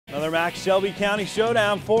Another Max Shelby County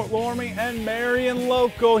showdown. Fort Loramie and Marion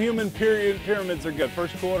local. Human pyramids are good.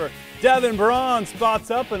 First quarter, Devin Braun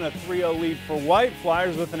spots up in a 3-0 lead for White.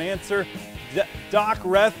 Flyers with an answer. Doc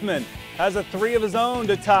Rethman has a 3 of his own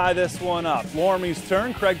to tie this one up. Loramie's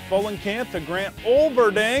turn. Craig Follenkamp to Grant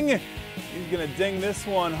Olberding. He's going to ding this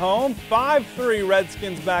one home. 5-3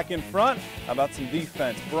 Redskins back in front. How about some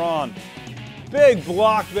defense? Braun. Big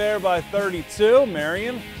block there by 32.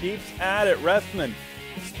 Marion keeps at it. Rethman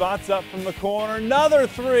spots up from the corner. Another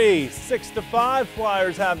 3. 6-5.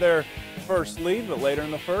 Flyers have their first lead, but later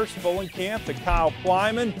in the first, Follenkamp to Kyle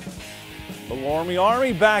Plyman. The Loramie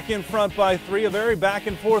Army back in front by 3. A very back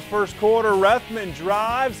and forth first quarter. Rethman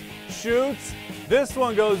drives, shoots. This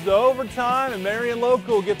one goes to overtime, and Marion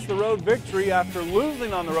local gets the road victory after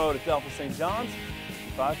losing on the road at Delta St. John's.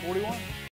 5:41.